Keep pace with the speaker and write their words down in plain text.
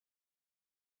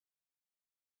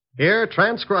Here,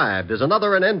 transcribed, is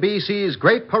another in NBC's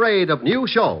great parade of new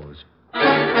shows.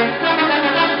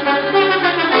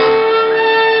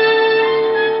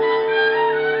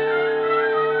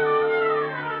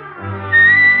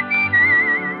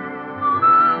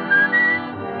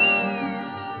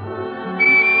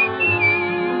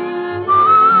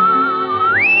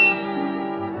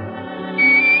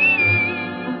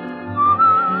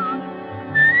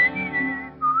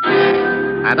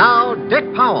 And now, Dick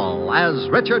Powell as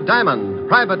Richard Diamond,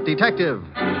 private detective.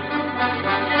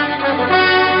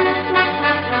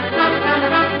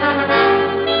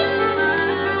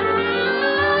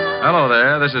 Hello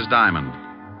there, this is Diamond.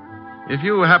 If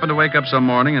you happen to wake up some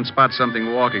morning and spot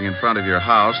something walking in front of your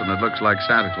house and it looks like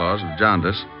Santa Claus with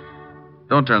jaundice,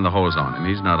 don't turn the hose on him.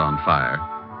 He's not on fire.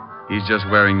 He's just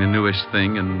wearing the newest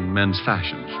thing in men's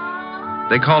fashions.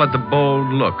 They call it the bold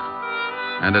look.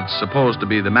 And it's supposed to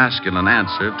be the masculine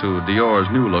answer to Dior's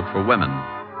new look for women.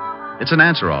 It's an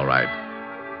answer, all right.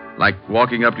 Like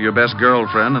walking up to your best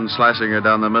girlfriend and slicing her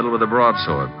down the middle with a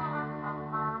broadsword.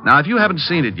 Now, if you haven't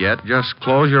seen it yet, just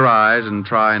close your eyes and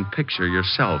try and picture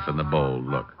yourself in the bold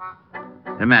look.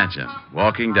 Imagine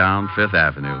walking down Fifth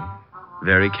Avenue,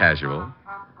 very casual,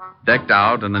 decked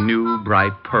out in a new,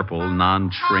 bright purple,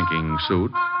 non-shrinking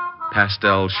suit,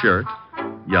 pastel shirt,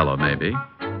 yellow maybe,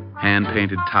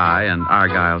 hand-painted tie, and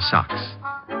argyle socks.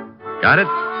 Got it?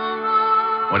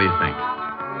 What do you think?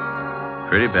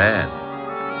 Pretty bad.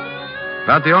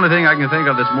 About the only thing I can think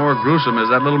of that's more gruesome is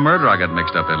that little murder I got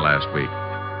mixed up in last week.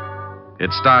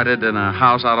 It started in a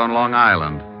house out on Long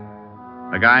Island.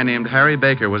 A guy named Harry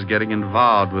Baker was getting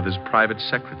involved with his private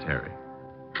secretary.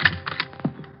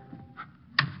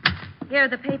 Here are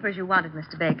the papers you wanted,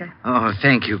 Mr. Baker. Oh,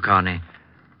 thank you, Connie.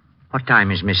 What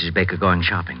time is Mrs. Baker going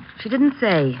shopping? She didn't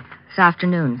say. This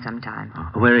afternoon sometime.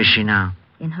 Oh, where is she now?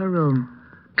 In her room.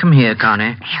 Come here,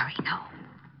 Connie. Harry, no.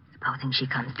 Supposing she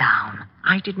comes down.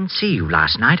 I didn't see you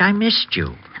last night. I missed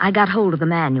you. I got hold of the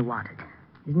man you wanted.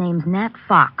 His name's Nat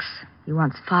Fox. He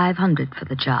wants $500 for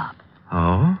the job.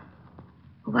 Oh?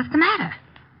 Well, what's the matter?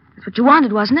 That's what you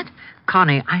wanted, wasn't it?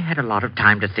 Connie, I had a lot of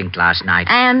time to think last night.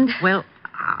 And? Well,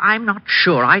 I'm not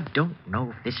sure. I don't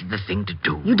know if this is the thing to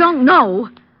do. You don't know?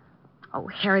 Oh,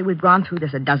 Harry, we've gone through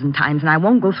this a dozen times, and I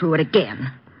won't go through it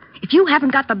again. If you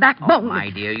haven't got the backbone... Oh, my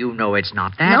dear, you know it's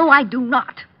not that. No, I do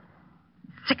not.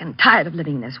 I'm sick and tired of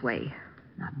living this way.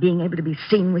 Not being able to be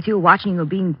seen with you, watching you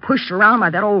being pushed around by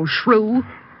that old shrew.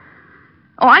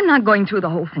 Oh, I'm not going through the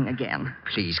whole thing again.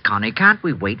 Please, Connie, can't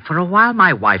we wait for a while?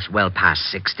 My wife's well past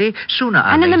 60. Sooner or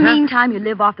and later... in the meantime, you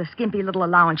live off the skimpy little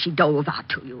allowance she doles out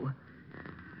to you.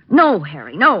 No,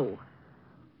 Harry, no.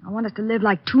 I want us to live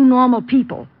like two normal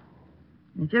people.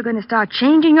 And if you're going to start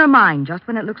changing your mind just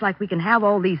when it looks like we can have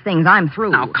all these things, I'm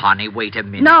through. Now, Connie, wait a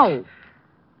minute. No.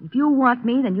 If you want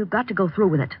me, then you've got to go through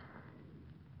with it.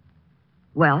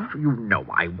 Well? You know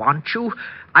I want you.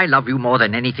 I love you more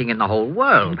than anything in the whole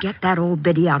world. Get that old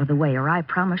biddy out of the way, or I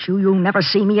promise you'll never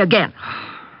see me again.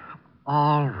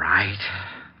 All right.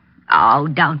 Oh,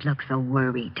 don't look so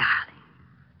worried, darling.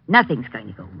 Nothing's going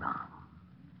to go wrong.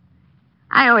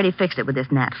 I already fixed it with this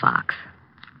Nat Fox.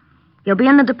 He'll be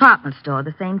in the department store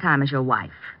the same time as your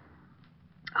wife.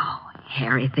 Oh,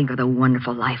 Harry, think of the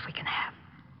wonderful life we can have.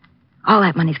 All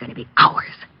that money's going to be ours.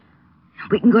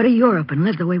 We can go to Europe and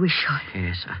live the way we should.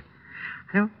 Yes, I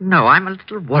don't know. I'm a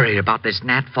little worried about this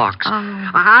Nat Fox. Oh.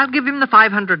 I'll give him the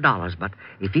 $500, but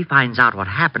if he finds out what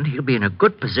happened, he'll be in a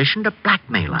good position to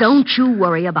blackmail us. Don't you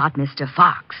worry about Mr.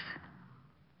 Fox.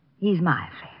 He's my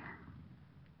affair.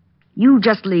 You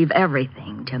just leave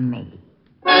everything to me.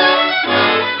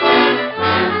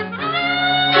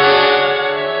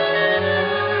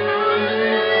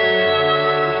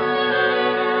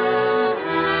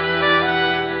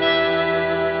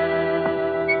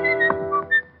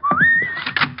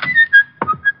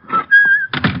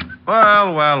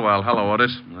 Well. Hello,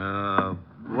 Otis.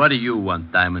 What do you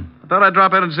want, Diamond? I thought I'd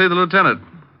drop in and see the lieutenant.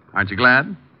 Aren't you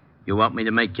glad? You want me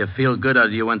to make you feel good, or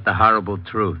do you want the horrible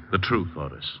truth? The truth,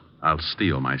 Otis. I'll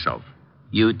steel myself.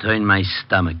 You turn my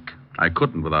stomach. I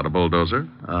couldn't without a bulldozer.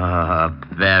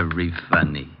 Very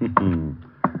funny. When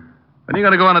are you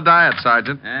going to go on a diet,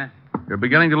 Sergeant? Eh? You're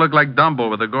beginning to look like Dumbo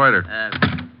with a goiter.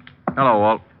 Hello,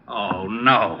 Walt. Oh,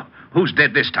 no. Who's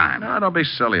dead this time? No, don't be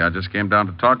silly. I just came down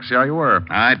to talk to see how you were.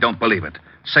 I don't believe it.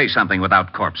 Say something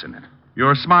without corpse in it.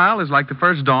 Your smile is like the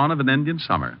first dawn of an Indian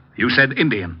summer. You said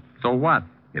Indian. So what?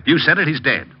 If you said it, he's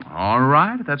dead. All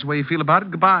right. If that's the way you feel about it,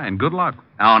 goodbye and good luck.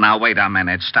 Oh, now, wait a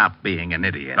minute. Stop being an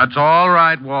idiot. That's all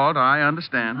right, Walt. I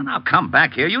understand. Now, come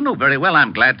back here. You know very well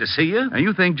I'm glad to see you. And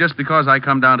you think just because I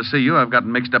come down to see you, I've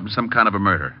gotten mixed up in some kind of a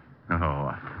murder. Oh,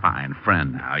 a fine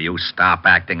friend. Now, you stop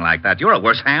acting like that. You're a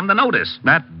worse ham than Otis.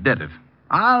 That did it.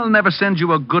 I'll never send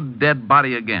you a good dead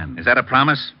body again. Is that a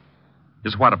promise?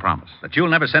 Is what a promise? That you'll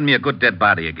never send me a good dead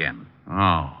body again.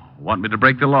 Oh, want me to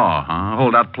break the law, huh?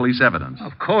 Hold out police evidence.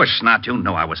 Of course not. You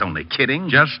know I was only kidding.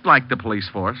 Just like the police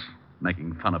force,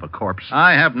 making fun of a corpse.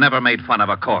 I have never made fun of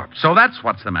a corpse. So that's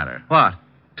what's the matter. What?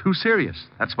 Too serious.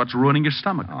 That's what's ruining your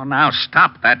stomach. Oh, now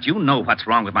stop that. You know what's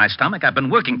wrong with my stomach. I've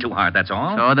been working too hard, that's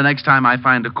all. So the next time I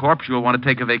find a corpse, you'll want to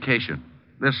take a vacation.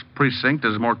 This precinct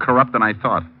is more corrupt than I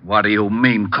thought. What do you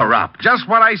mean, corrupt? Just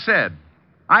what I said.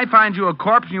 I find you a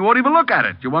corpse and you won't even look at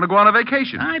it. You want to go on a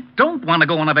vacation. I don't want to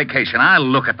go on a vacation. I'll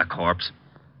look at the corpse.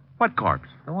 What corpse?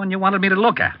 The one you wanted me to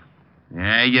look at.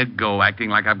 There you go, acting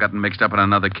like I've gotten mixed up in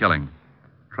another killing.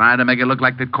 Trying to make it look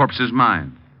like the corpse is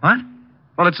mine. What?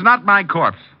 Well, it's not my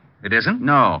corpse. It isn't?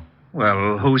 No.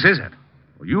 Well, whose is it?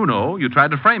 Well, you know. You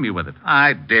tried to frame me with it.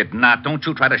 I did not. Don't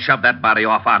you try to shove that body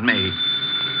off on me.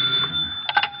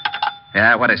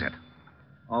 Yeah, what is it?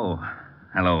 Oh,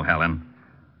 hello, Helen.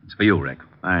 It's for you, Rick.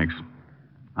 Thanks.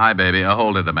 Hi, baby.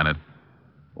 Hold it a minute.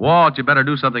 Walt, you better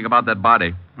do something about that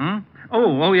body.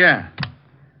 Oh, yeah.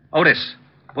 Otis,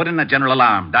 put in the general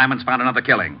alarm. Diamond's found another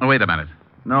killing. Oh, wait a minute.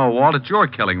 No, Walt, it's your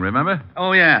killing, remember?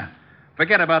 Oh, yeah.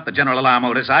 Forget about the general alarm,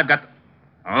 Otis. I've got...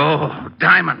 Oh,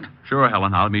 Diamond. Sure,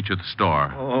 Helen. I'll meet you at the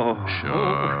store. Oh.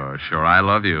 Sure. I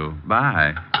love you.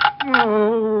 Bye.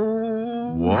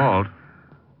 Oh. Walt.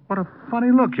 What a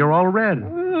funny look. You're all red.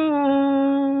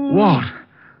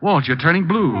 Walt, you're turning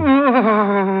blue.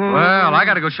 Well, I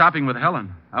got to go shopping with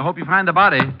Helen. I hope you find the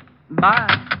body.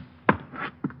 Bye.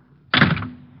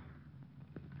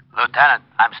 Lieutenant,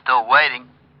 I'm still waiting.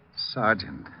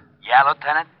 Sergeant. Yeah,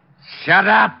 Lieutenant? Shut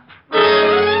up.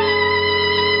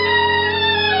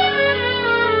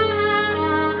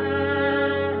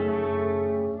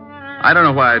 I don't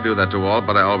know why I do that to Walt,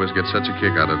 but I always get such a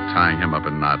kick out of tying him up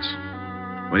in knots.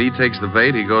 When he takes the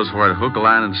bait, he goes for it hook,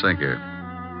 line, and sinker.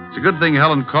 It's a good thing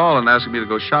Helen called and asked me to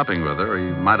go shopping with her, or he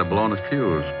might have blown a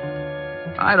fuse.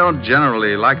 I don't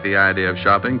generally like the idea of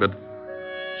shopping, but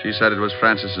she said it was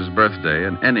Frances's birthday,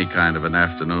 and any kind of an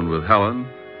afternoon with Helen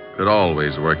could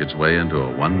always work its way into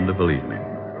a wonderful evening.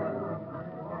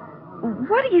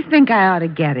 What do you think I ought to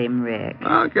get him, Rick?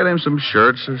 I'll get him some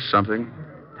shirts or something.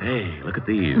 Hey, look at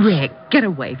these. Rick, get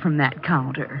away from that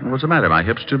counter. What's the matter? My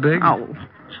hips too big? Oh,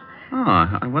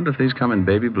 I wonder if these come in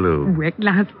baby blue. Rick,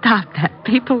 now stop that.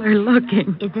 People are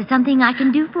looking. Is there something I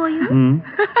can do for you?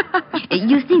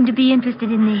 You seem to be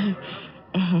interested in the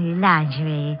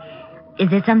lingerie. Is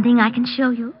there something I can show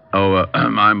you? Oh,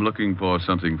 I'm looking for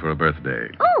something for a birthday.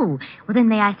 Oh, well, then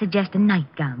may I suggest a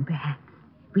nightgown, perhaps?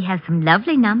 We have some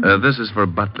lovely numbers. This is for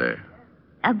Butler.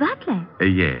 A butler?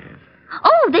 Yes.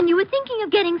 Oh, then you were thinking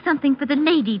of getting something for the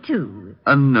lady, too.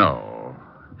 No.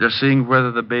 Just seeing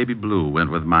whether the baby blue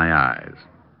went with my eyes.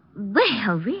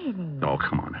 Well, really? Oh,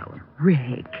 come on, Helen.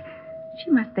 Rick,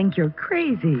 she must think you're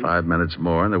crazy. 5 minutes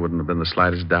more, and there wouldn't have been the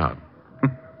slightest doubt.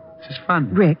 This is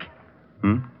fun. Rick,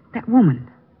 that woman.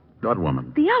 What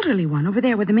woman? The elderly one over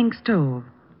there with the mink stove.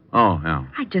 Oh, yeah.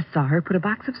 I just saw her put a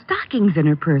box of stockings in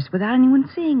her purse without anyone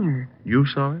seeing her. You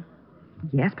saw it?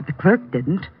 Yes, but the clerk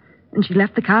didn't. And she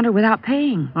left the counter without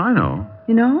paying. I know.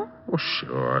 You know? Oh,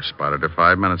 sure. Spotted her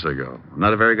 5 minutes ago.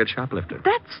 Not a very good shoplifter.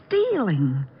 That's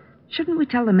stealing. Shouldn't we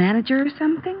tell the manager or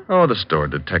something? Oh, the store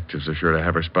detectives are sure to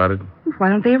have her spotted. Why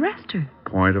don't they arrest her?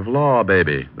 Point of law,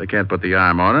 baby. They can't put the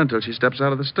arm on her until she steps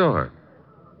out of the store.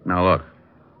 Now, look.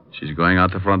 She's going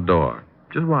out the front door.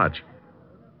 Just watch.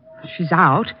 She's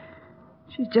out.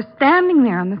 She's just standing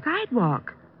there on the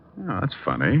sidewalk. Oh, that's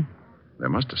funny. They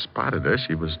must have spotted her.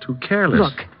 She was too careless.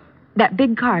 Look, that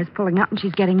big car is pulling up and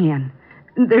she's getting in.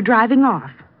 They're driving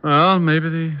off. Well, maybe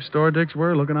the store dicks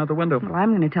were looking out the window. Well, I'm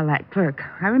going to tell that clerk.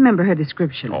 I remember her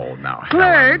description. Oh, now,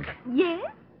 Clerk! Helen. Yes?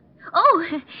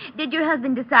 Oh, did your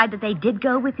husband decide that they did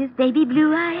go with his baby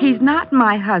blue eyes? He's not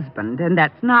my husband, and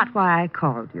that's not why I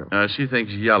called you. She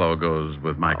thinks yellow goes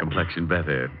with my complexion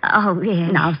better. Oh,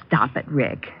 yes. Now, stop it,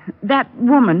 Rick. That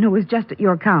woman who was just at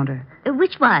your counter.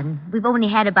 Which one? We've only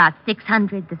had about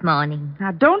 600 this morning.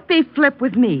 Now, don't be flip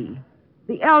with me.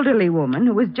 The elderly woman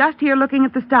who was just here looking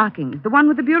at the stockings. The one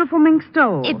with the beautiful mink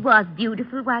stove. It was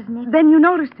beautiful, wasn't it? Then you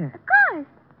noticed her. Of course.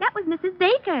 That was Mrs.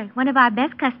 Baker, one of our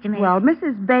best customers. Well,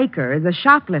 Mrs. Baker is a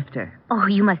shoplifter. Oh,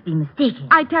 you must be mistaken.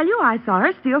 I tell you, I saw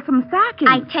her steal some stockings.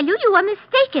 I tell you, you are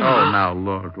mistaken. Oh, now,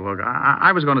 look.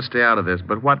 I was going to stay out of this,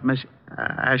 but what Miss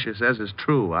Asher says is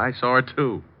true. I saw her,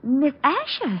 too. Miss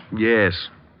Asher? Yes.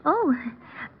 Oh,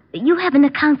 you have an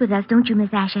account with us, don't you, Miss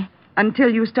Asher?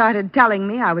 Until you started telling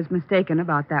me I was mistaken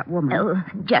about that woman. Oh,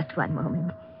 just one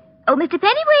moment. Oh, Mr.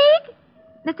 Pennywig!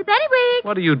 Mr. Pennywig.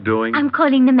 What are you doing? I'm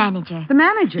calling the manager. The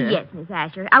manager? Yes, Miss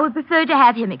Asher. I would prefer to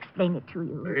have him explain it to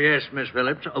you. Yes, Miss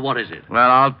Phillips. What is it? Well,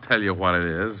 I'll tell you what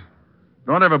it is.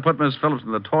 Don't ever put Miss Phillips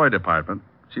in the toy department.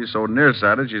 She's so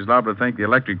nearsighted, she's liable to think the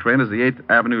electric train is the 8th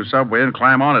Avenue subway and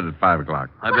climb on it at 5 o'clock.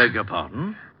 I beg your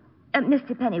pardon?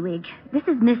 Mr. Pennywig, this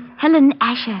is Miss Helen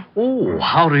Asher. Oh,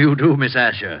 how do you do, Miss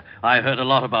Asher? I heard a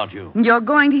lot about you. You're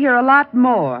going to hear a lot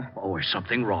more. Oh, is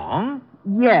something wrong?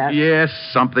 Yes. Yes,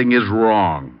 something is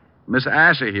wrong. Miss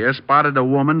Asher here spotted a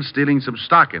woman stealing some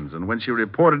stockings, and when she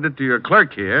reported it to your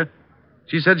clerk here,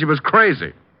 she said she was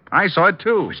crazy. I saw it,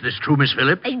 too. Is this true, Miss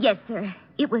Phillips? Yes, sir.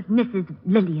 It was Mrs.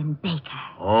 Lillian Baker.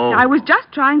 Oh. I was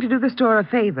just trying to do the store a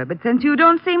favor, but since you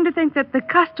don't seem to think that the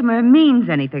customer means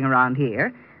anything around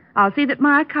here, I'll see that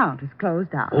my account is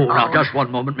closed out. Oh, now, just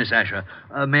one moment, Miss Asher.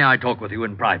 May I talk with you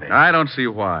in private? I don't see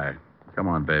why. Come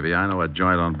on, baby. I know a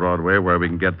joint on Broadway where we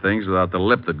can get things without the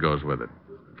lip that goes with it.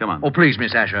 Come on. Oh, please,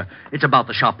 Miss Asher. It's about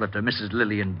the shoplifter, Mrs.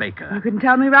 Lillian Baker. You can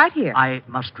tell me right here. I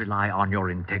must rely on your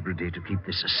integrity to keep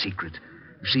this a secret.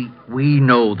 You see, we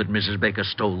know that Mrs. Baker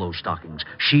stole those stockings.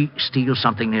 She steals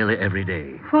something nearly every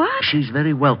day. What? She's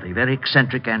very wealthy, very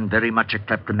eccentric, and very much a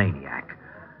kleptomaniac.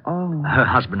 Oh. Her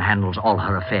husband handles all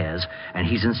her affairs, and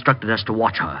he's instructed us to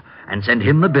watch her and send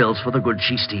him the bills for the goods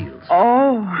she steals.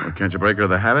 Oh. Well, can't you break her of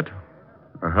the habit?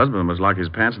 Her husband must lock his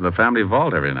pants in the family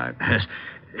vault every night.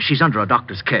 She's under a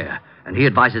doctor's care, and he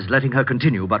advises letting her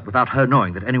continue, but without her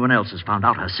knowing that anyone else has found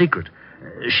out her secret.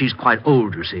 She's quite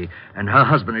old, you see, and her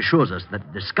husband assures us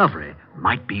that discovery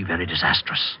might be very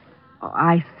disastrous. Oh,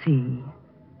 I see.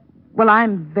 Well,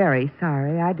 I'm very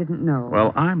sorry. I didn't know.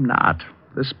 Well, I'm not.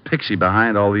 This pixie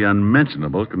behind all the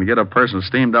unmentionables can get a person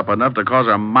steamed up enough to cause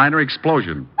a minor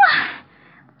explosion.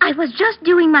 I was just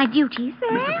doing my duty,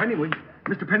 sir. Pennywig.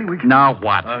 Mr. Pennywig. Now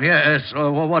what? Yes,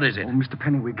 what is it? Oh, Mr.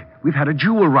 Pennywig, we've had a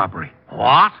jewel robbery.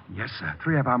 What? Yes, sir.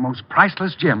 3 of our most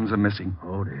priceless gems are missing.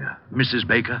 Oh, dear. Mrs.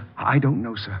 Baker? I don't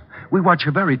know, sir. We watch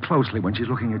her very closely when she's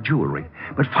looking at jewelry.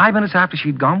 But 5 minutes after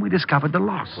she'd gone, we discovered the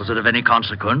loss. Was it of any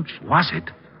consequence? Was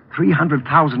it?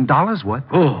 $300,000 worth?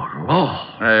 Oh,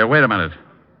 Lord. Hey, wait a minute.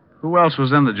 Who else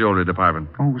was in the jewelry department?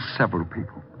 Oh, several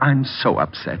people. I'm so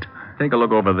upset. Take a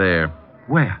look over there.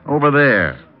 Where? Over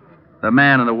there. The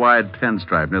man in the wide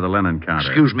pinstripe near the linen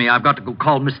counter. Excuse me, I've got to go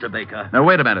call Mr. Baker. Now,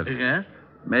 wait a minute. Yes?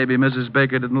 Maybe Mrs.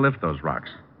 Baker didn't lift those rocks.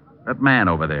 That man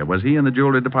over there, was he in the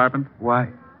jewelry department? Why,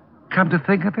 come to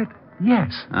think of it,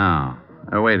 yes. Oh.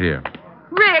 Now, wait here.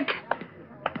 Rick!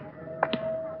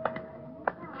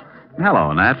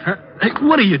 Hello, Nat. Hey,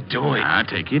 what are you doing? Now,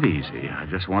 take it easy. I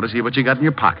just want to see what you got in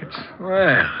your pockets.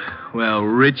 Well,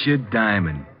 Richard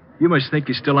Diamond. You must think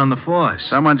you're still on the force.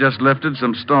 Someone just lifted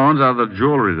some stones out of the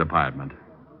jewelry department.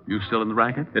 You still in the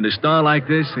racket? In a store like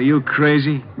this, are you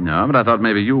crazy? No, but I thought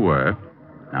maybe you were.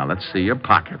 Now, let's see your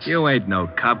pockets. You ain't no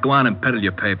cop. Go on and peddle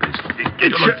your papers. You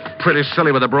look pretty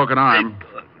silly with a broken arm.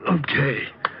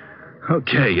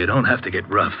 Okay, you don't have to get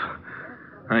rough.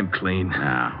 I'm clean.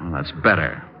 Now, well, that's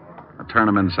better. Now, turn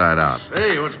them inside out.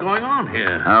 Hey, what's going on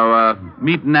here? Now,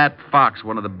 meet Nat Fox,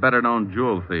 one of the better-known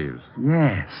jewel thieves.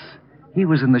 Yes. He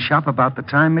was in the shop about the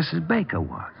time Mrs. Baker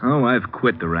was. Oh, I've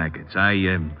quit the rackets.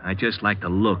 I just like to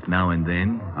look now and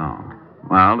then. Oh.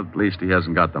 Well, at least he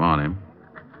hasn't got them on him.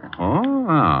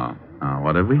 Oh. Now,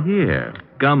 what have we here?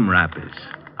 Gum wrappers.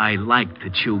 I like to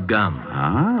chew gum.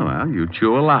 Ah, well, you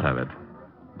chew a lot of it.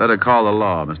 Better call the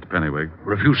law, Mr. Pennywig.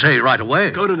 Or if you say right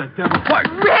away. Go to the devil. Why,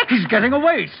 Rick! He's getting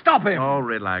away. Stop him. Oh,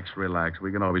 relax.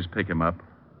 We can always pick him up.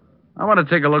 I want to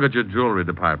take a look at your jewelry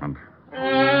department.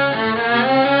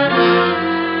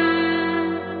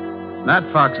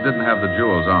 Nat Fox didn't have the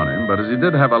jewels on him, but as he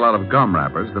did have a lot of gum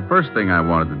wrappers, the first thing I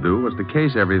wanted to do was to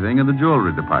case everything in the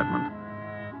jewelry department.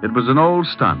 It was an old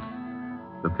stunt.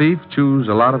 The thief chews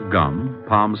a lot of gum,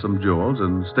 palms some jewels,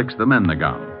 and sticks them in the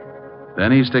gum.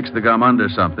 Then he sticks the gum under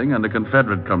something, and the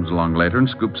Confederate comes along later and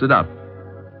scoops it up.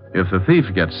 If the thief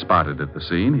gets spotted at the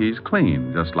scene, he's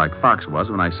clean, just like Fox was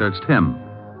when I searched him.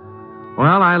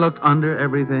 Well, I looked under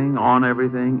everything, on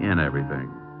everything, in everything.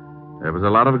 There was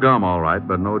a lot of gum, all right,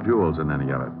 but no jewels in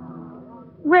any of it.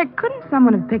 Rick, couldn't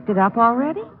someone have picked it up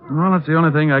already? Well, that's the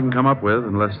only thing I can come up with,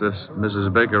 unless this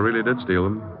Mrs. Baker really did steal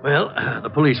them. Well, the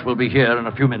police will be here in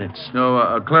a few minutes.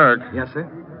 No, clerk. Yes, sir?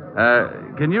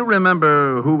 Can you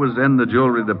remember who was in the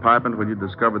jewelry department when you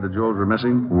discovered the jewels were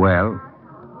missing? Well,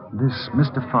 this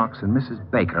Mr. Fox and Mrs.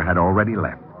 Baker had already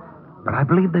left. But I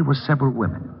believe there were several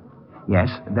women. Yes,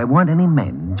 there weren't any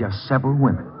men, just several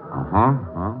women. Uh-huh.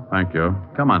 Well, thank you.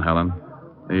 Come on, Helen.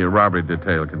 The robbery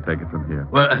detail can take it from here.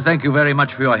 Well, thank you very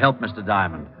much for your help, Mr.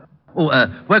 Diamond. Oh,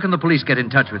 where can the police get in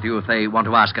touch with you if they want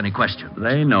to ask any questions?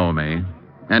 They know me.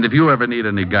 And if you ever need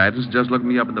any guidance, just look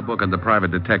me up in the book on the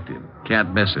private detective.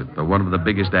 Can't miss it. The one with the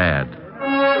biggest ad.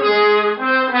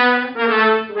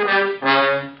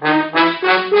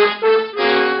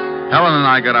 Helen and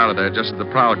I got out of there just as the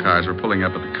prowl cars were pulling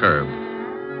up at the curb.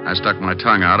 I stuck my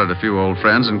tongue out at a few old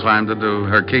friends and climbed into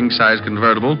her king-size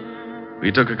convertible.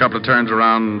 We took a couple of turns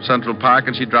around Central Park,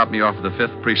 and she dropped me off at the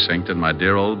 5th Precinct in my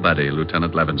dear old buddy,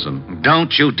 Lieutenant Levinson.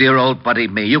 Don't you dear old buddy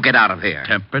me. You get out of here.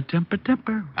 Temper, temper,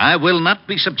 temper. I will not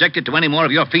be subjected to any more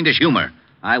of your fiendish humor.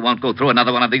 I won't go through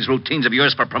another one of these routines of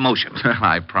yours for promotion.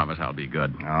 I promise I'll be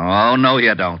good. Oh, no,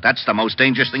 you don't. That's the most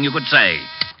dangerous thing you could say.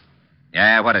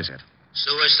 Yeah, what is it?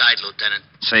 Suicide, Lieutenant.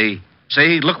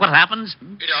 See, look what happens.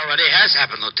 It already has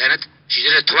happened, Lieutenant. She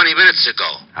did it 20 minutes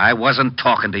ago. I wasn't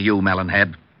talking to you,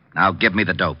 Melonhead. Now give me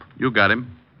the dope. You got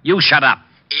him. You shut up.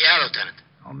 Yeah, Lieutenant.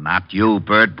 Oh, not you,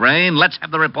 Bird Brain. Let's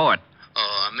have the report.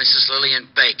 Mrs. Lillian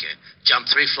Baker jumped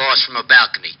 3 floors from a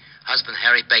balcony. Husband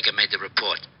Harry Baker made the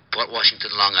report. Port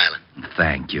Washington, Long Island.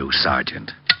 Thank you,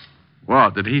 Sergeant.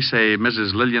 What, did he say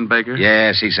Mrs. Lillian Baker?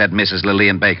 Yes, he said Mrs.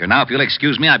 Lillian Baker. Now, if you'll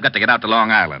excuse me, I've got to get out to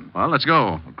Long Island. Well, let's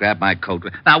go. I'll grab my coat.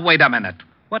 Now, wait a minute.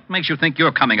 What makes you think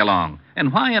you're coming along?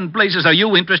 And why in blazes are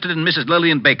you interested in Mrs.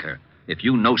 Lillian Baker? If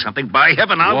you know something, by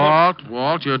heaven, I'll...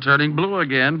 Walt, you're turning blue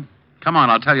again. Come on,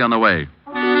 I'll tell you on the way.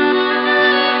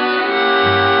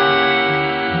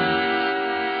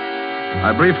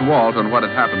 I briefed Walt on what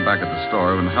had happened back at the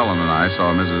store when Helen and I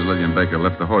saw Mrs. Lillian Baker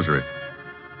lift the hosiery.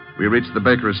 We reached the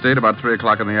Baker estate about 3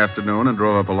 o'clock in the afternoon and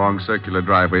drove up a long circular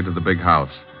driveway to the big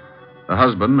house. The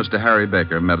husband, Mr. Harry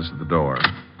Baker, met us at the door.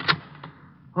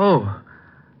 Oh,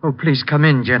 please come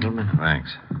in, gentlemen.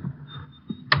 Thanks.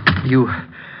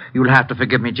 You'll have to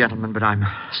forgive me, gentlemen, but I'm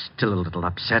still a little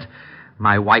upset.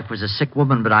 My wife was a sick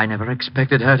woman, but I never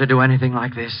expected her to do anything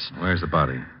like this. Where's the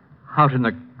body? Out in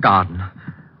the garden.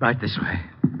 Right this way.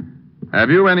 Have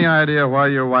you any idea why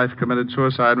your wife committed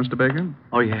suicide, Mr. Baker?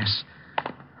 Oh, yes.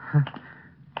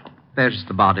 There's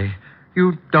the body.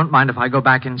 You don't mind if I go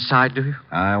back inside, do you?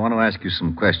 I want to ask you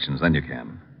some questions, then you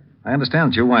can. I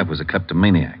understand that your wife was a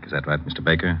kleptomaniac. Is that right, Mr.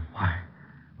 Baker?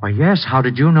 Why, yes. How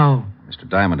did you know? Mr.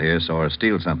 Diamond here saw her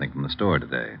steal something from the store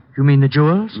today. You mean the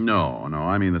jewels? No,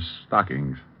 I mean the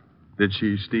stockings. Did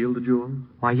she steal the jewels?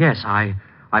 Why, yes. I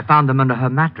found them under her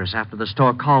mattress after the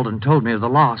store called and told me of the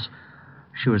loss.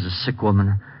 She was a sick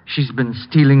woman. She's been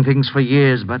stealing things for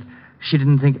years, but she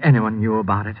didn't think anyone knew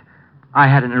about it. I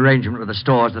had an arrangement with the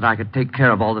stores that I could take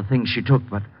care of all the things she took,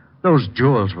 but those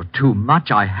jewels were too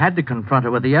much. I had to confront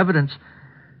her with the evidence.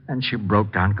 And she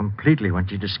broke down completely when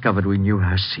she discovered we knew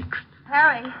her secret.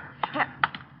 Harry.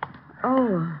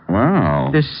 Oh. Wow.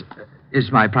 This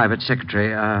is my private secretary,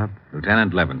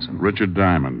 Lieutenant Levinson. Richard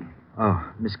Diamond. Oh,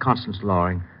 Miss Constance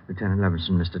Loring, Lieutenant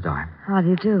Levinson, Mr. Diamond. How do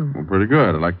you do? Well, pretty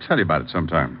good. I'd like to tell you about it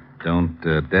sometime. Don't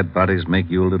dead bodies make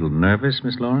you a little nervous,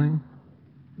 Miss Loring?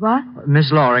 What?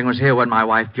 Miss Loring was here when my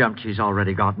wife jumped. She's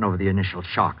already gotten over the initial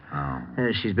shock. Oh.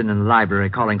 She's been in the library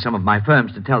calling some of my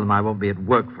firms to tell them I won't be at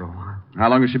work for a while. How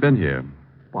long has she been here?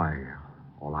 Why,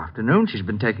 all afternoon she's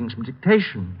been taking some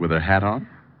dictation. With her hat on?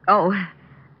 Oh,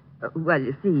 well,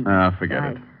 you see... Forget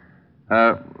it.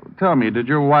 Tell me, did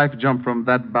your wife jump from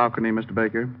that balcony, Mr.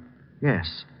 Baker?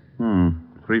 Yes.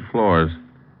 3 floors.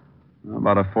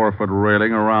 About a 4-foot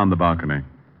railing around the balcony.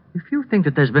 If you think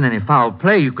that there's been any foul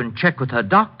play, you can check with her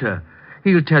doctor.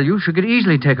 He'll tell you she could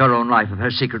easily take her own life if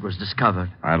her secret was discovered.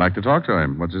 I'd like to talk to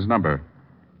him. What's his number?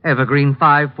 Evergreen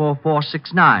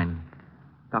 54469.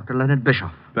 Dr. Leonard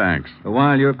Bischoff. Thanks.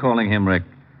 While you're calling him, Rick,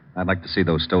 I'd like to see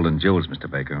those stolen jewels, Mr.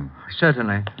 Baker.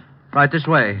 Certainly. Right this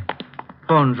way.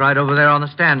 Phone's right over there on the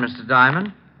stand, Mr.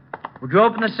 Diamond. Would you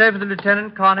open the safe for the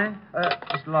lieutenant, Connie?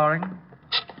 Mr. Loring?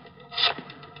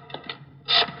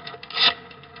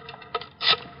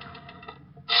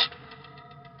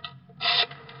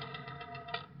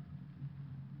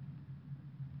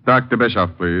 Dr.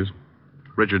 Bischoff, please.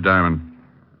 Richard Diamond.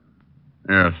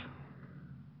 Yes.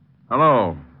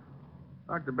 Hello.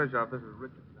 Dr. Bischoff, this is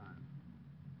Richard Diamond.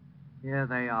 Here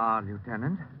they are,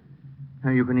 Lieutenant.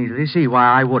 Now, you can easily see why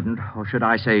I wouldn't, or should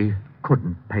I say,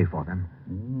 couldn't pay for them.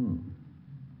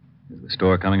 Is the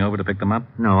store coming over to pick them up?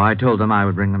 No, I told them I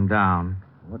would bring them down.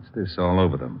 What's this all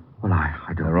over them? Well,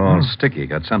 I don't They're all know. sticky.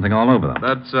 Got something all over them.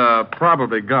 That's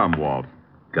probably gum, Walt.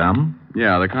 Gum?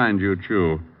 Yeah, the kind you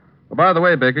chew. Oh, by the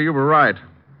way, Baker, you were right.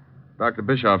 Dr.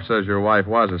 Bischoff says your wife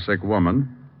was a sick woman,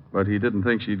 but he didn't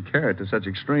think she'd carry it to such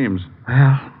extremes.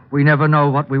 Well, we never know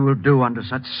what we will do under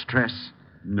such stress.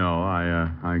 No,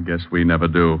 I guess we never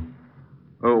do.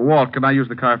 Walt, can I use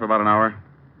the car for about an hour?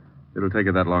 It'll take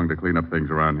it that long to clean up things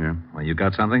around here. Well, you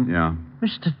got something? Yeah.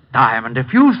 Mr. Diamond,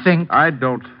 if you think... I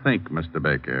don't think, Mr.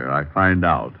 Baker. I find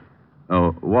out.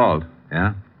 Oh, Walt,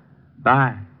 Yeah?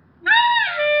 Bye.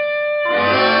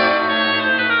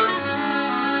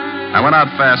 I went out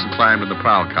fast and climbed in the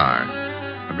prowl car.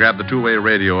 I grabbed the two-way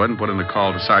radio and put in the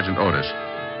call to Sergeant Otis.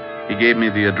 He gave me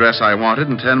the address I wanted,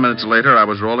 and 10 minutes later I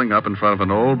was rolling up in front of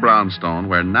an old brownstone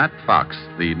where Nat Fox,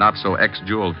 the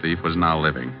not-so-ex-jewel thief, was now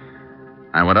living.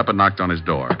 I went up and knocked on his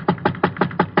door.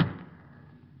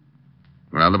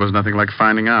 Well, there was nothing like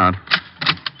finding out.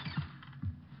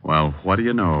 Well, what do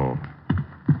you know?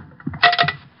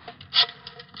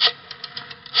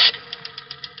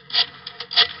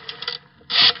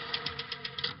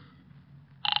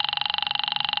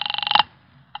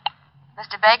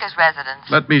 Mr. Baker's residence.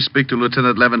 Let me speak to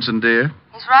Lieutenant Levinson, dear.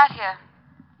 He's right here.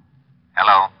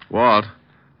 Hello? Walt,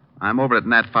 I'm over at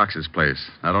Nat Fox's place.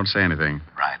 Now, don't say anything.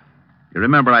 Right. You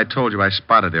remember I told you I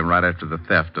spotted him right after the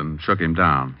theft and shook him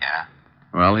down? Yeah?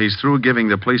 Well, he's through giving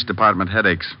the police department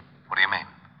headaches. What do you mean?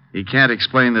 He can't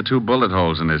explain the 2 bullet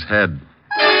holes in his head.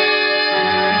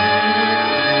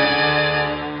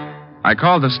 I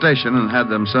called the station and had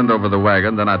them send over the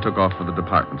wagon, then I took off for the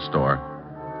department store.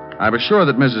 I was sure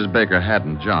that Mrs. Baker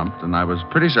hadn't jumped, and I was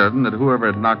pretty certain that whoever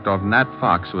had knocked off Nat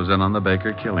Fox was in on the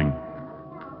Baker killing.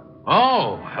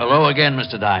 Oh, hello again,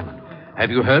 Mr. Diamond.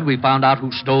 Have you heard we found out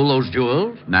who stole those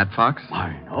jewels? Nat Fox?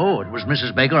 Why, no, it was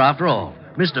Mrs. Baker after all.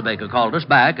 Mr. Baker called us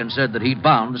back and said that he'd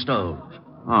found the stones.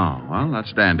 Oh, well,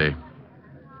 that's dandy.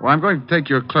 Well, I'm going to take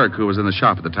your clerk who was in the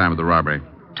shop at the time of the robbery.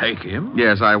 Take him?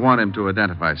 Yes, I want him to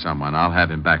identify someone. I'll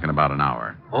have him back in about an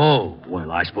hour. Oh,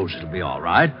 well, I suppose it'll be all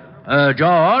right.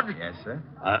 George? Yes, sir?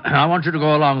 I want you to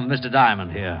go along with Mr.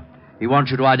 Diamond here. He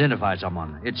wants you to identify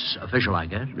someone. It's official, I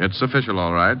guess. It's official,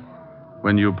 all right.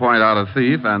 When you point out a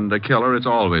thief and a killer, it's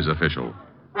always official.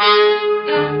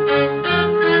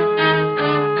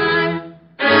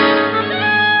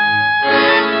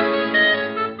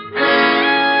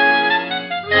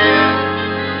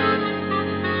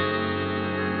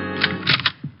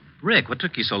 Rick, what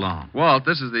took you so long? Walt,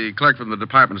 this is the clerk from the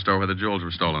department store where the jewels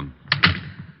were stolen.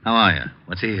 How are you?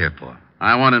 What's he here for?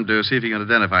 I want him to see if he can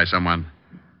identify someone.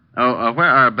 Oh, where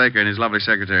are Baker and his lovely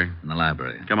secretary? In the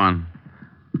library. Come on.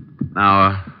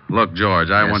 Now, look, George,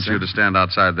 I Yes, want sir? you to stand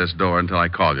outside this door until I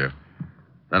call you.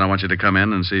 Then I want you to come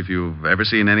in and see if you've ever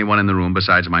seen anyone in the room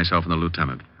besides myself and the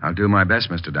lieutenant. I'll do my best,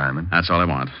 Mr. Diamond. That's all I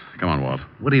want. Come on, Walt.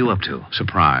 What are you up to?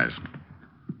 Surprise.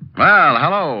 Well,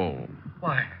 hello.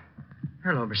 Why,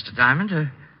 hello, Mr. Diamond.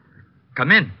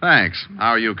 Come in. Thanks. How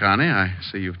are you, Connie? I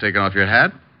see you've taken off your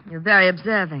hat. You're very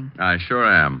observing. I sure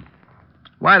am.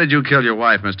 Why did you kill your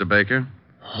wife, Mr. Baker?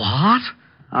 What?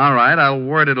 All right, I'll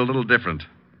word it a little different.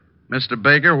 Mr.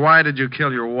 Baker, why did you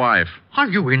kill your wife? Are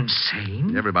you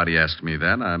insane? Everybody asks me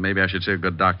that. Maybe I should say a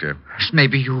good doctor.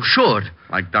 Maybe you should.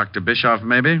 Like Dr. Bischoff,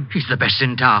 maybe? He's the best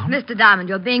in town. Mr. Diamond,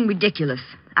 you're being ridiculous.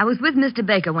 I was with Mr.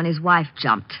 Baker when his wife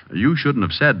jumped. You shouldn't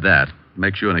have said that.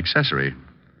 Makes you an accessory.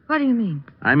 What do you mean?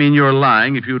 I mean, you're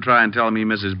lying if you try and tell me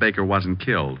Mrs. Baker wasn't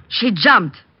killed. She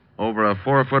jumped. Over a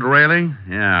 4-foot railing?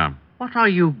 Yeah. What are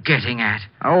you getting at?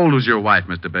 How old was your wife,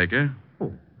 Mr. Baker?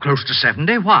 Oh, close to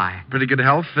 70. Why? Pretty good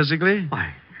health physically?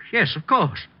 Why, yes, of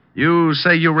course. You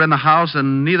say you were in the house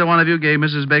and neither one of you gave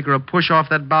Mrs. Baker a push off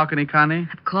that balcony, Connie?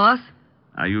 Of course.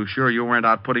 Are you sure you weren't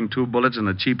out putting 2 bullets in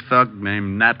a cheap thug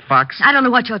named Nat Fox? I don't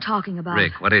know what you're talking about.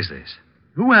 Rick, what is this?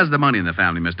 Who has the money in the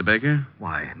family, Mr. Baker?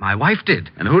 Why, my wife did.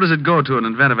 And who does it go to in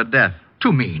event of a death?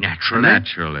 To me, naturally.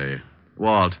 Naturally.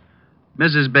 Walt,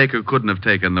 Mrs. Baker couldn't have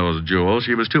taken those jewels.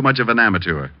 She was too much of an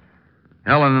amateur.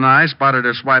 Helen and I spotted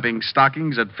her swiping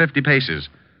stockings at 50 paces.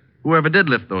 Whoever did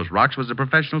lift those rocks was a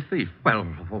professional thief. Well,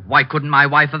 why couldn't my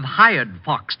wife have hired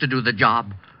Fox to do the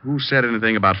job? Who said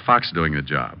anything about Fox doing the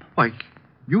job? Why,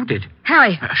 you did.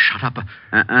 Harry. Shut up.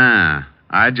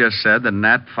 I just said that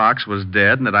Nat Fox was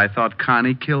dead and that I thought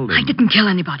Connie killed him. I didn't kill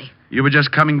anybody. You were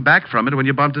just coming back from it when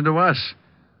you bumped into us.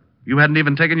 You hadn't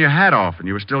even taken your hat off, and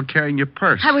you were still carrying your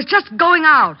purse. I was just going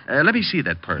out. Let me see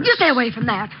that purse. You stay away from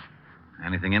that.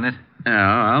 Anything in it?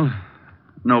 Yeah, well,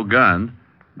 no gun,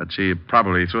 but she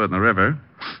probably threw it in the river.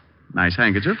 Nice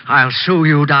handkerchief. I'll sue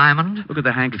you, Diamond. Look at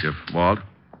the handkerchief, Walt.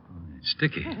 It's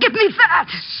sticky. Give me that.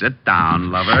 Sit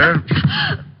down, lover.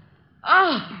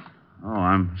 Oh. Oh,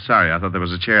 I'm sorry. I thought there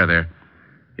was a chair there.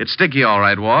 It's sticky, all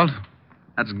right, Walt.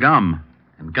 That's gum.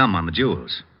 And gum on the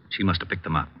jewels. She must have picked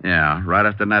them up. Yeah, right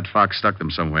after Nat Fox stuck them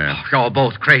somewhere. Oh, you're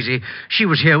both crazy. She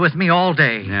was here with me all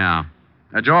day. Yeah.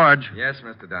 George. Yes,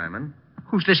 Mr. Diamond.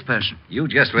 Who's this person? You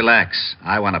just relax.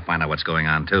 I want to find out what's going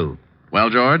on, too. Well,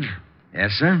 George?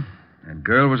 Yes, sir. That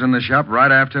girl was in the shop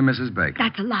right after Mrs. Baker.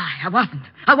 That's a lie. I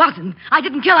wasn't. I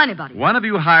didn't kill anybody. One of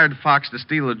you hired Fox to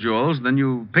steal the jewels, then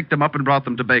you picked them up and brought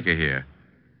them to Baker here.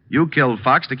 You killed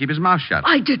Fox to keep his mouth shut.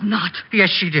 I did not. Yes,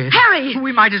 she did. Harry!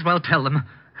 We might as well tell them.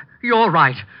 You're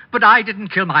right, but I didn't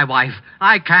kill my wife.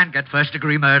 I can't get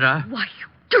first-degree murder. Why, you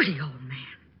dirty old man.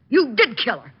 You did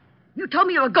kill her. You told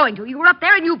me you were going to. You were up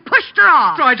there and you pushed her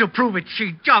off. Try to prove it.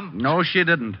 She jumped. No, she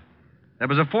didn't. There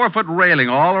was a 4-foot railing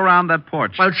all around that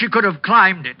porch. Well, she could have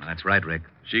climbed it. That's right, Rick.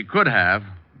 She could have,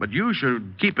 but you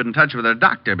should keep in touch with her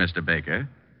doctor, Mr. Baker.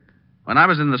 When I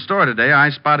was in the store today, I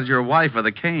spotted your wife with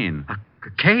a cane. A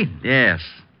cane? Yes.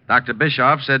 Dr.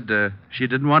 Bischoff said she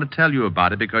didn't want to tell you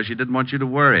about it because she didn't want you to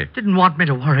worry. Didn't want me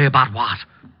to worry about what?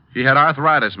 She had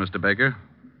arthritis, Mr. Baker.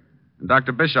 And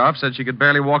Dr. Bischoff said she could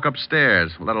barely walk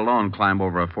upstairs, let alone climb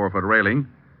over a 4-foot railing.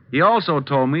 He also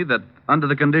told me that under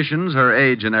the conditions, her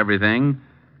age and everything,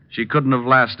 she couldn't have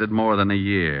lasted more than a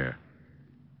year.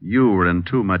 You were in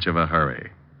too much of a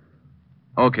hurry.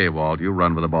 Okay, Walt, you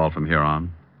run with the ball from here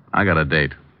on. I got a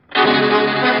date.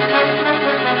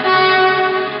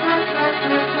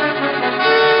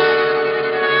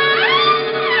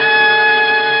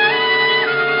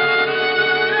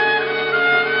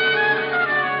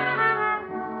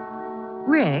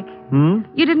 Rick,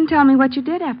 you didn't tell me what you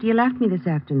did after you left me this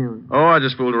afternoon. Oh, I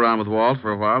just fooled around with Walt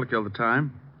for a while to kill the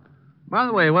time. By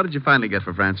the way, what did you finally get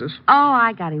for Francis? Oh,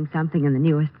 I got him something in the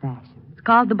newest fashion. It's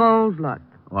called the Bold Look.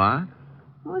 What?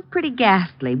 It was pretty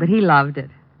ghastly, but he loved it.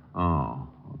 Oh,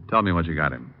 tell me what you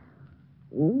got him.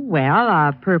 Well,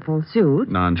 a purple suit.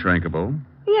 Non-shrinkable.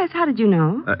 Yes, how did you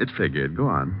know? It figured. Go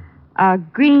on. A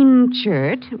green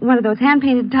shirt, one of those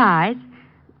hand-painted ties.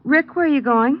 Rick, where are you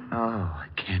going? Oh, I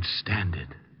can't stand it.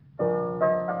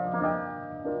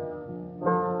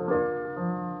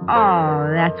 Oh,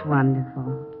 that's wonderful.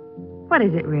 What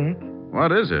is it, Rick?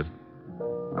 What is it?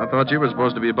 I thought you were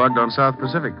supposed to be bugged on South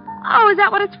Pacific. Oh, is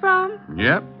that what it's from?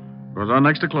 Yep. Goes on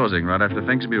next to closing, right after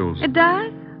Fink's Mules. It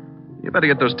does? You better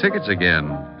get those tickets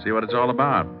again. See what it's all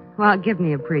about. Well, give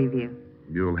me a preview.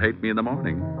 You'll hate me in the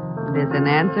morning. There's an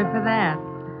answer for that.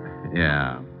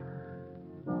 Yeah.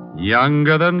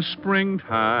 Younger than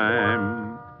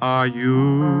springtime are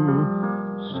you,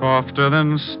 softer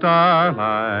than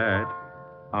starlight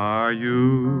are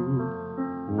you,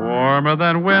 warmer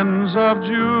than winds of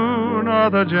June are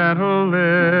the gentle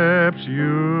lips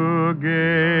you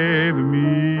gave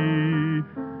me,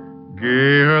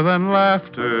 gayer than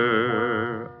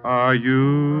laughter are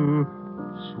you,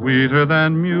 sweeter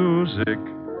than music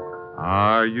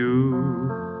are you,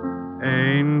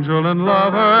 angel and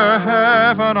lover,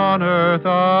 heaven on earth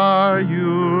are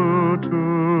you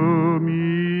to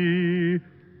me.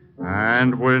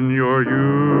 And when your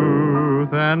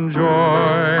youth and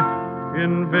joy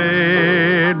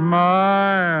invade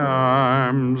my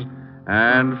arms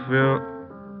and fill...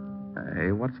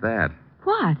 Hey, what's that?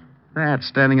 What? That,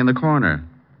 standing in the corner.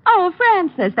 Oh,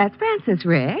 Francis. That's Francis,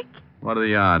 Rick. What are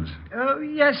the odds? Oh,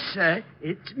 yes, sir.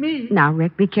 It's me. Now,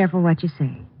 Rick, be careful what you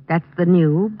say. That's the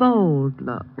new Bold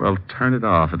Look. Well, turn it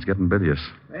off. It's getting bilious.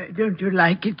 Don't you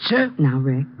like it, sir? Now,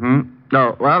 Rick.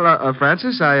 No, well,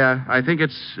 Francis, I think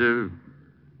it's,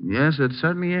 yes, it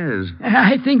certainly is.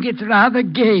 I think it's rather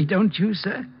gay, don't you,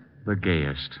 sir? The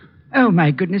gayest. Oh,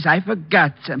 my goodness, I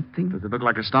forgot something. Does it look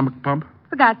like a stomach pump?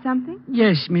 Forgot something?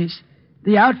 Yes, miss.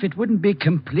 The outfit wouldn't be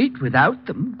complete without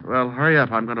them. Well, hurry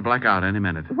up. I'm going to black out any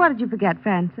minute. What did you forget,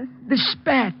 Francis? The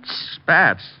spats.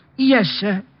 Spats? Yes,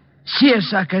 sir.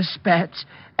 Seersucker spats.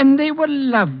 And they were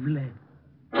lovely.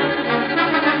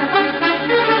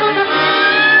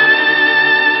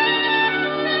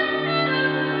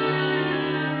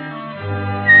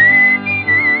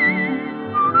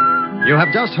 You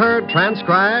have just heard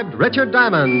transcribed Richard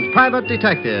Diamond, Private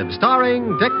Detective,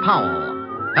 starring Dick Powell.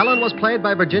 Helen was played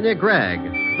by Virginia Gregg,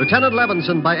 Lieutenant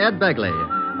Levinson by Ed Begley.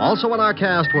 Also in our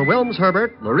cast were Wilms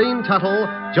Herbert, Lorene Tuttle,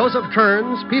 Joseph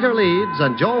Kearns, Peter Leeds,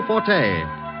 and Joe Forte.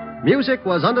 Music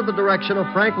was under the direction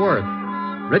of Frank Worth.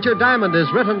 Richard Diamond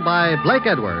is written by Blake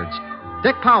Edwards.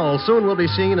 Dick Powell soon will be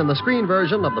seen in the screen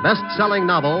version of the best-selling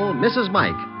novel, Mrs.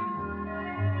 Mike.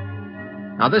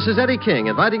 Now, this is Eddie King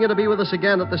inviting you to be with us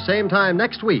again at the same time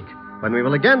next week when we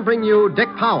will again bring you Dick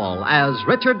Powell as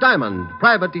Richard Diamond,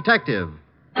 Private Detective.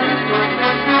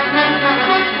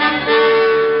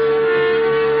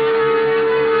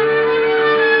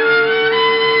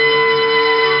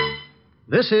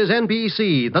 This is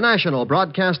NBC, the national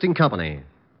broadcasting company.